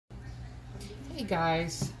Hey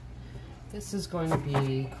guys, this is going to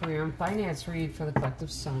be career and finance read for the collective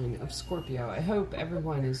sign of Scorpio. I hope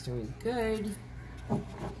everyone is doing good,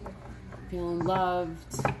 feeling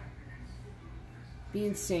loved,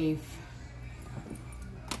 being safe.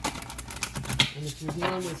 And if you're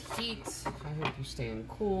dealing with heat, I hope you're staying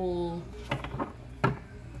cool,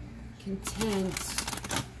 content,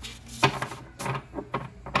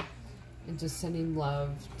 and just sending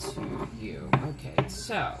love to you. Okay,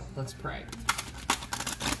 so let's pray.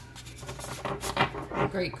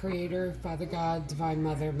 Great Creator, Father God, Divine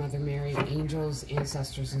Mother, Mother Mary, angels,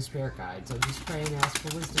 ancestors, and spirit guides, I just pray and ask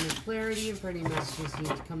for wisdom and clarity and for any messages need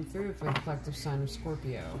to come through for the collective sign of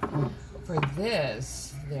Scorpio. For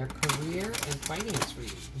this, their career and finance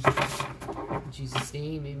read. In Jesus'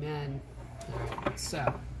 name, amen. Alright,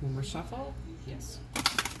 so, one more shuffle? Yes.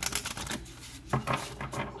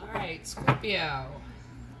 Alright, Scorpio.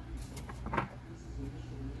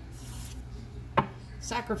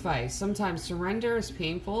 Sacrifice. Sometimes surrender is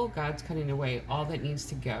painful. God's cutting away all that needs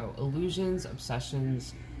to go. Illusions,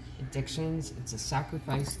 obsessions, addictions. It's a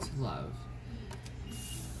sacrifice to love.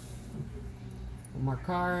 One more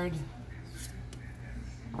card.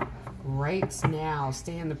 Right now.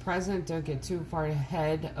 Stay in the present. Don't get too far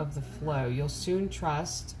ahead of the flow. You'll soon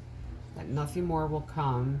trust that nothing more will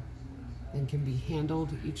come than can be handled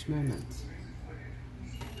each moment.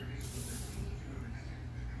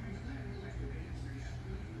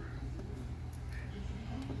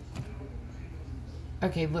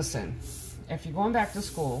 Okay, listen, if you're going back to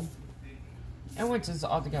school, and which is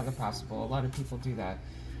altogether possible, a lot of people do that.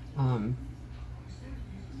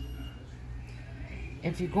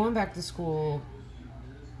 If you're going back to school,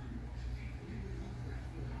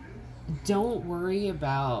 don't worry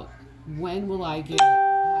about when will I have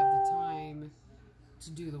the time to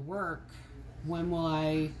do the work, when will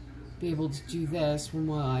I be able to do this, when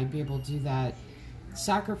will I be able to do that.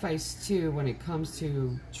 Sacrifice too when it comes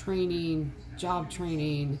to training, job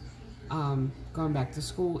training, going back to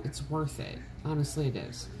school, it's worth it. Honestly, it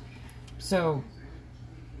is. So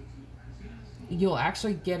you'll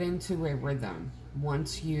actually get into a rhythm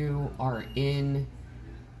once you are in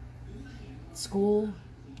school.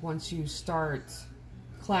 Once you start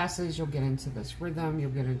classes, you'll get into this rhythm,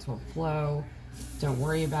 you'll get into a flow. Don't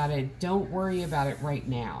worry about it. Don't worry about it right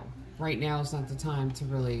now. Right now is not the time to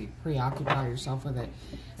really preoccupy yourself with it,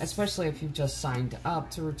 especially if you've just signed up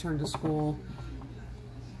to return to school.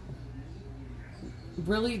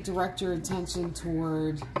 Really direct your attention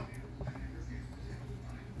toward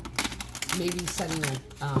maybe setting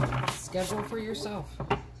a schedule for yourself.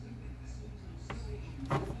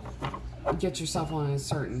 Get yourself on a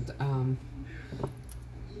certain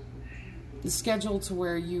schedule to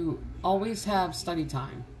where you always have study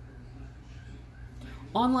time.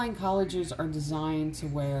 Online colleges are designed to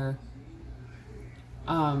where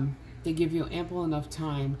they give you ample enough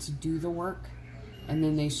time to do the work, and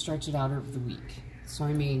then they stretch it out over the week. So,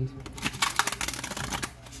 I mean,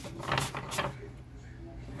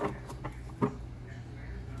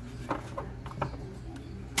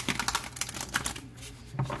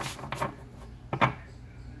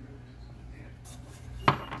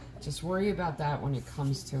 just worry about that when it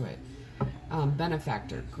comes to it.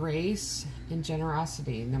 Benefactor, grace and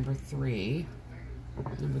generosity, number three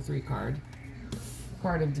card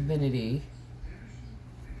of divinity.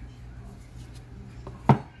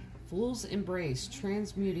 Fool's embrace,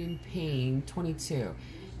 transmuting pain, 22.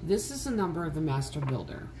 This is the number of the master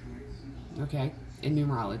builder, okay, in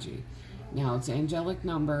numerology. Now, it's an angelic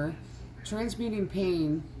number. Transmuting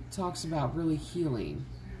pain talks about really healing.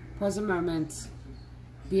 Present moment,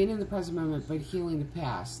 being in the present moment, but healing the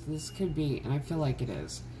past. This could be, and I feel like it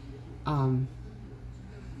is, inner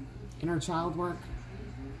child work,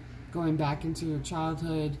 going back into your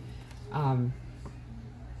childhood,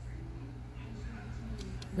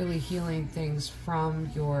 really healing things from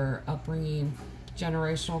your upbringing,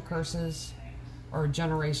 generational curses or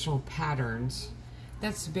generational patterns.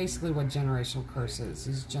 That's basically what generational curse is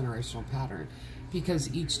generational pattern.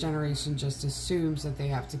 Because each generation just assumes that they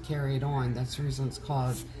have to carry it on. That's the reason it's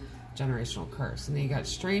called generational curse. And then you got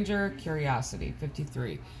stranger, curiosity,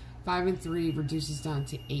 53. 5 and 3 reduces down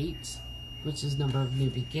to 8, which is number of new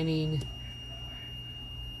beginning.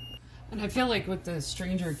 And I feel like with the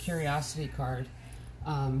stranger curiosity card,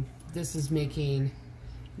 this is making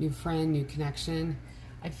new friend, new connection.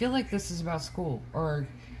 I feel like this is about school, or,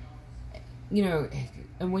 you know,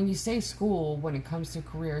 and when you say school, when it comes to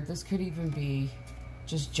career, this could even be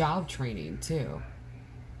just job training too.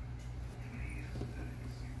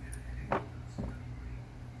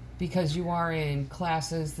 Because you are in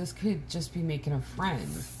classes, this could just be making a friend.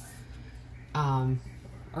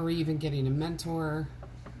 or even getting a mentor,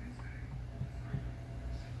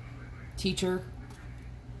 teacher.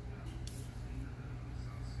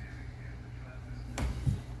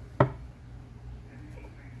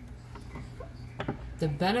 The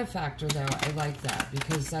benefactor, though, I like that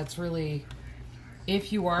because that's really,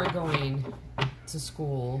 if you are going to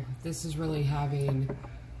school, this is really having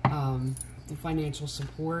the financial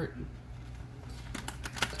support.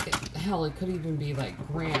 Hell, it could even be like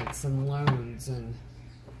grants and loans, and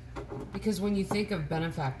because when you think of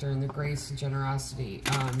benefactor and the grace and generosity,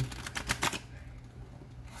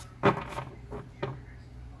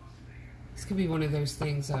 this could be one of those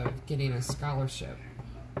things of getting a scholarship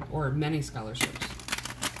or many scholarships.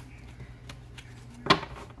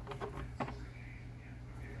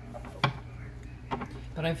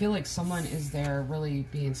 But I feel like someone is there really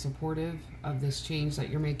being supportive of this change that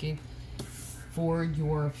you're making for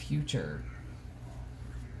your future.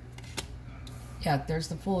 Yeah, there's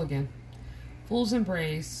the Fool again. Fool's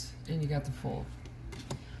embrace, and you got the Fool.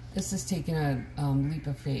 This is taking a leap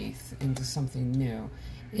of faith into something new.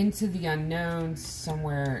 Into the unknown,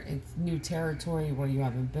 somewhere, it's new territory where you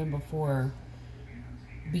haven't been before.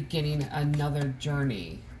 Beginning another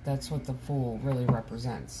journey. That's what the Fool really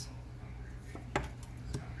represents.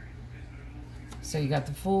 So you got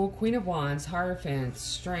the Fool, Queen of Wands, Hierophant,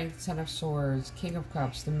 Strength, Ten of Swords, King of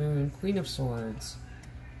Cups, the Moon, Queen of Swords,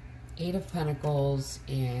 Eight of Pentacles,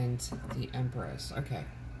 and the Empress. Okay.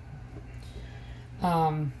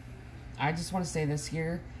 I just want to say this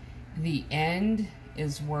here. The end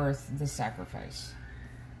is worth the sacrifice.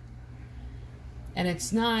 And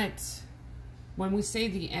it's not, when we say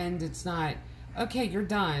the end, it's not, okay, you're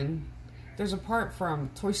done. There's a part from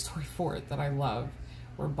Toy Story 4 that I love,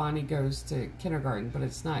 where Bonnie goes to kindergarten, but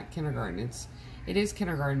it's not kindergarten. It is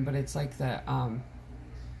kindergarten, but it's like the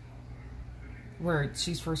where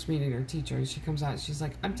she's first meeting her teacher, and she comes out and she's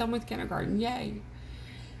like, I'm done with kindergarten, yay.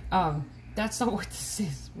 That's not what this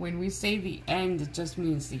is. When we say the end, it just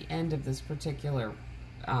means the end of this particular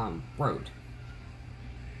road.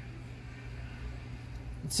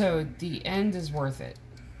 So the end is worth it.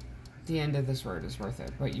 The end of this road is worth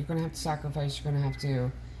it, but you're gonna have to sacrifice. You're gonna have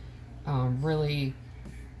to really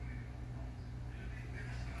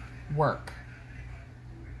work.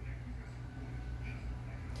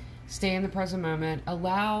 Stay in the present moment.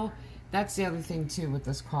 Allow, that's the other thing too with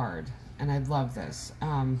this card, and I love this.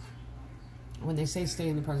 When they say stay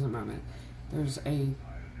in the present moment, there's a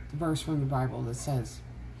verse from the Bible that says,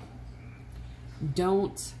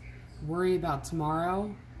 don't worry about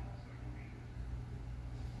tomorrow.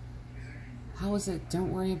 How is it?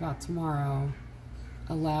 Don't worry about tomorrow.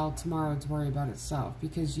 Allow tomorrow to worry about itself,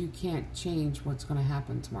 because you can't change what's going to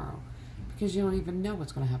happen tomorrow, because you don't even know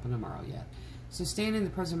what's going to happen tomorrow yet. So staying in the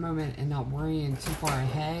present moment and not worrying too far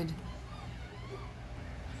ahead.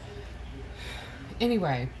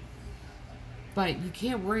 Anyway, but you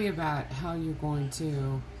can't worry about how you're going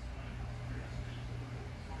to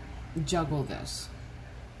juggle this,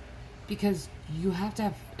 because you have to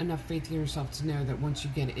have enough faith in yourself to know that once you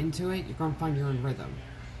get into it, you're going to find your own rhythm.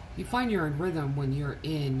 You find your own rhythm when you're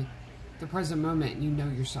in the present moment and you know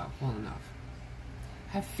yourself well enough.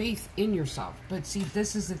 Have faith in yourself. But see,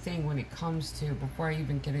 this is the thing when it comes to, before I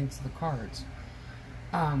even get into the cards,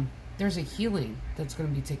 there's a healing that's going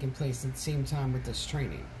to be taking place at the same time with this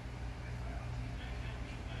training.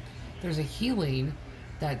 There's a healing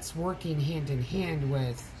that's working hand in hand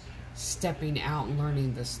with stepping out and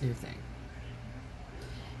learning this new thing.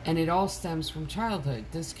 And it all stems from childhood.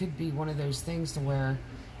 This could be one of those things to where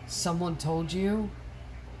someone told you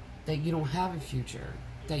that you don't have a future,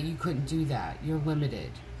 that you couldn't do that, you're limited,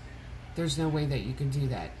 there's no way that you can do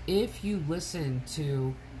that. If you listen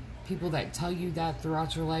to people that tell you that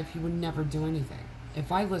throughout your life, you would never do anything.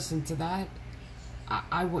 If I listened to that,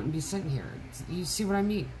 I wouldn't be sitting here. You see what I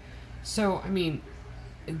mean? So, I mean,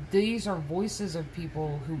 these are voices of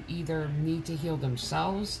people who either need to heal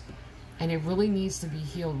themselves, and it really needs to be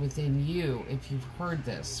healed within you if you've heard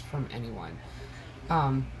this from anyone.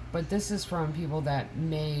 But this is from people that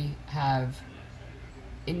may have,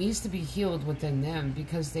 it needs to be healed within them,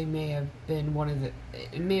 because they may have been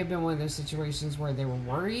it may have been one of those situations where they were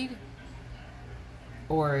worried,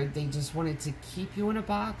 or they just wanted to keep you in a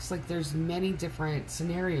box. Like, there's many different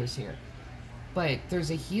scenarios here. But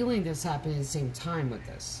there's a healing that's happening at the same time with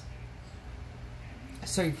this.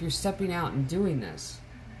 So if you're stepping out and doing this,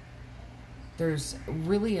 there's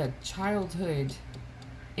really a childhood,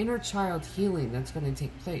 inner child healing that's going to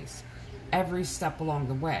take place every step along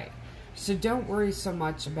the way. So don't worry so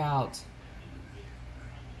much about,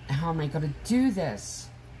 how am I going to do this?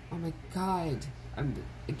 Oh my God, I'm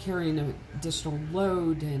carrying an additional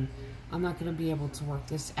load, and I'm not going to be able to work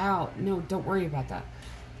this out. No, don't worry about that.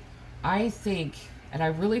 I think, and I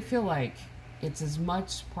really feel like it's as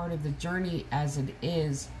much part of the journey as it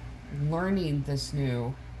is learning this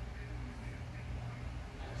new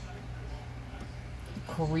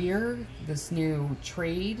career, this new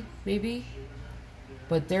trade, maybe.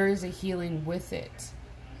 But there is a healing with it.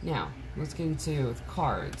 Now, let's get into the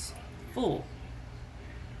cards. Fool.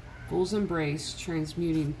 Fool's embrace,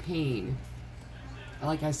 transmuting pain.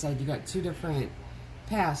 Like I said, you got two different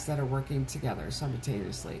paths that are working together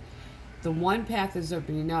simultaneously. The one path is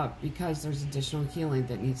opening up because there's additional healing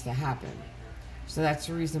that needs to happen. So that's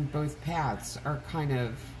the reason both paths are kind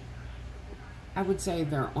of, I would say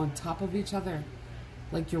they're on top of each other.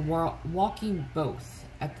 Like you're walking both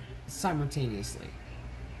simultaneously.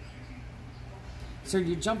 So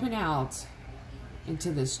you're jumping out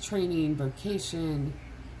into this training, vocation,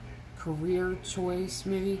 career choice,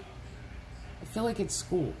 maybe. I feel like it's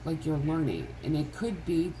school, like you're learning, and it could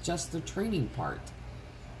be just the training part.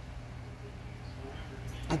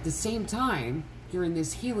 At the same time, you're in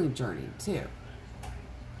this healing journey too.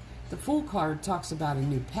 The Fool card talks about a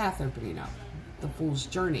new path opening up, the Fool's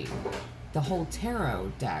journey. The whole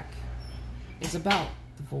tarot deck is about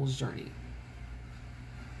the Fool's journey.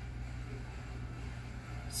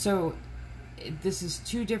 So this is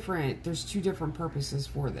there's two different purposes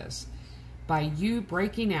for this. By you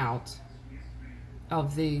breaking out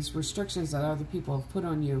of these restrictions that other people have put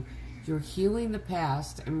on you, you're healing the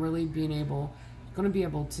past and really going to be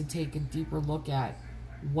able to take a deeper look at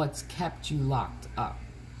what's kept you locked up.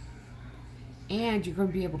 And you're going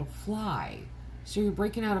to be able to fly. So you're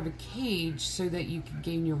breaking out of a cage so that you could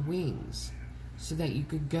gain your wings, so that you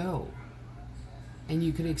could go and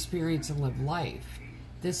you could experience and live life.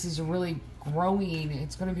 This is a really growing,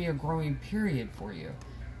 it's going to be a growing period for you.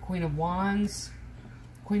 Queen of Wands,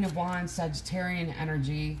 Sagittarian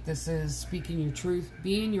energy. This is speaking your truth,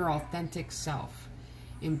 being your authentic self,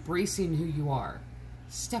 embracing who you are,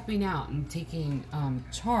 stepping out and taking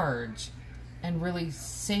charge and really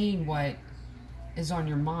saying what is on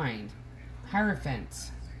your mind.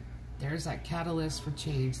 Hierophant, there's that catalyst for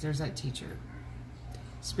change. There's that teacher,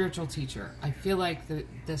 spiritual teacher. I feel like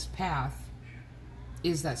this path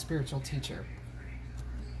is that spiritual teacher.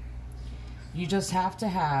 You just have to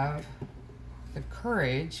have the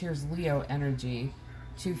courage, here's Leo energy,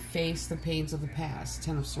 to face the pains of the past.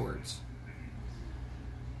 Ten of Swords.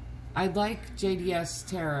 I like JDS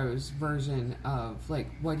Tarot's version of like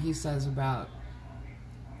what he says about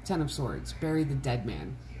Ten of Swords. Bury the dead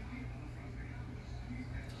man.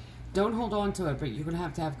 Don't hold on to it, but you're going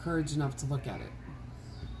to have courage enough to look at it.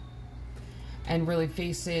 And really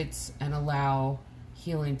face it and allow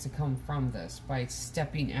healing to come from this by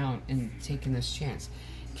stepping out and taking this chance.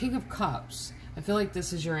 King of Cups. I feel like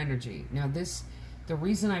this is your energy. Now the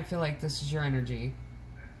reason I feel like this is your energy,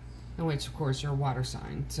 in which of course you're a water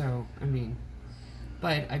sign, so I mean,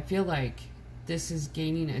 but I feel like this is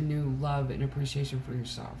gaining a new love and appreciation for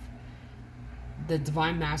yourself. The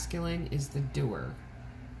divine masculine is the doer.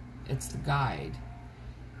 It's the guide.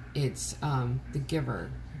 It's the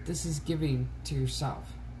giver. This is giving to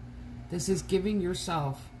yourself. This is giving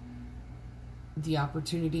yourself the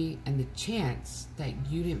opportunity and the chance that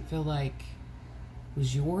you didn't feel like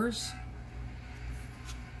was yours.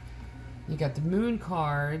 You got the Moon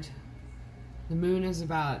card. The Moon is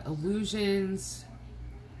about illusions.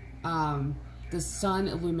 The sun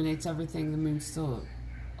illuminates everything. The Moon still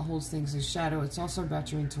holds things in shadow. It's also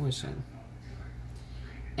about your intuition.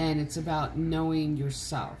 And it's about knowing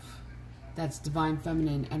yourself. That's divine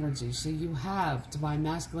feminine energy. So you have divine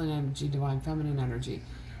masculine energy, divine feminine energy.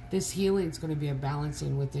 This healing is going to be a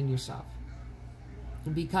balancing within yourself.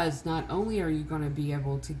 Because not only are you going to be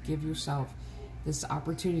able to give yourself this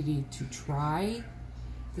opportunity to try,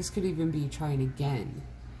 this could even be trying again,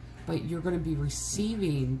 but you're going to be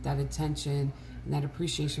receiving that attention and that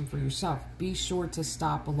appreciation for yourself. Be sure to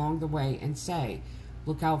stop along the way and say,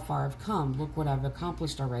 look how far I've come. Look what I've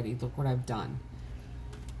accomplished already. Look what I've done.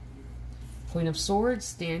 Queen of Swords,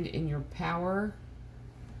 stand in your power.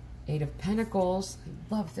 Eight of Pentacles,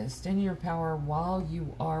 I love this. Stand in your power while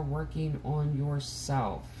you are working on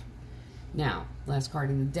yourself. Now, last card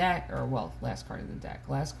in the deck, or well, last card in the deck,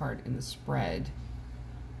 last card in the spread.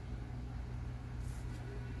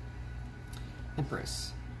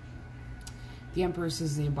 Empress. The Empress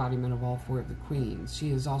is the embodiment of all four of the queens.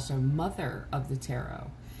 She is also mother of the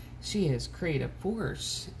tarot. She is creative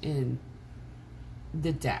force in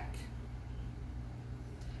the deck.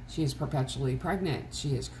 She is perpetually pregnant.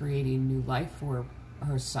 She is creating new life for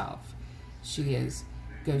herself. She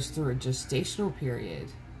goes through a gestational period.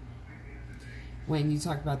 When you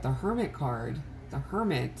talk about the Hermit card, the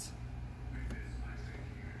Hermit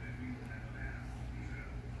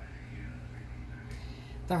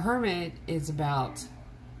The Hermit is about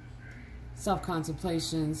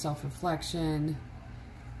self-contemplation, self-reflection.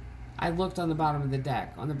 I looked on the bottom of the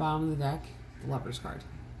deck. On the bottom of the deck, the Lover's card.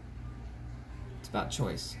 It's about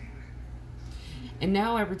choice. And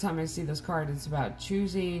now every time I see this card, it's about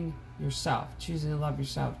choosing yourself, choosing to love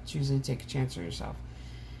yourself, choosing to take a chance on yourself.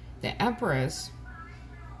 The Empress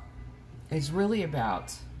is really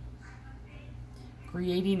about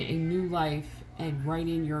creating a new life and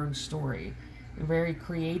writing your own story. A very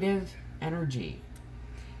creative energy.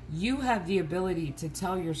 You have the ability to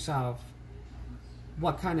tell yourself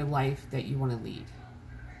what kind of life that you want to lead.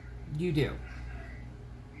 You do.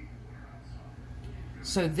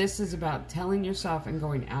 So this is about telling yourself and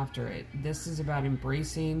going after it. This is about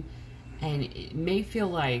embracing, and it may feel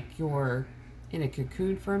like you're in a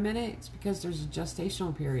cocoon for a minute. It's because there's a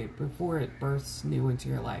gestational period before it births new into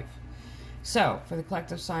your life. So for the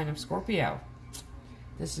collective sign of Scorpio,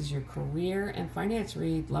 this is your career and finance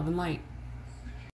read. Love and light.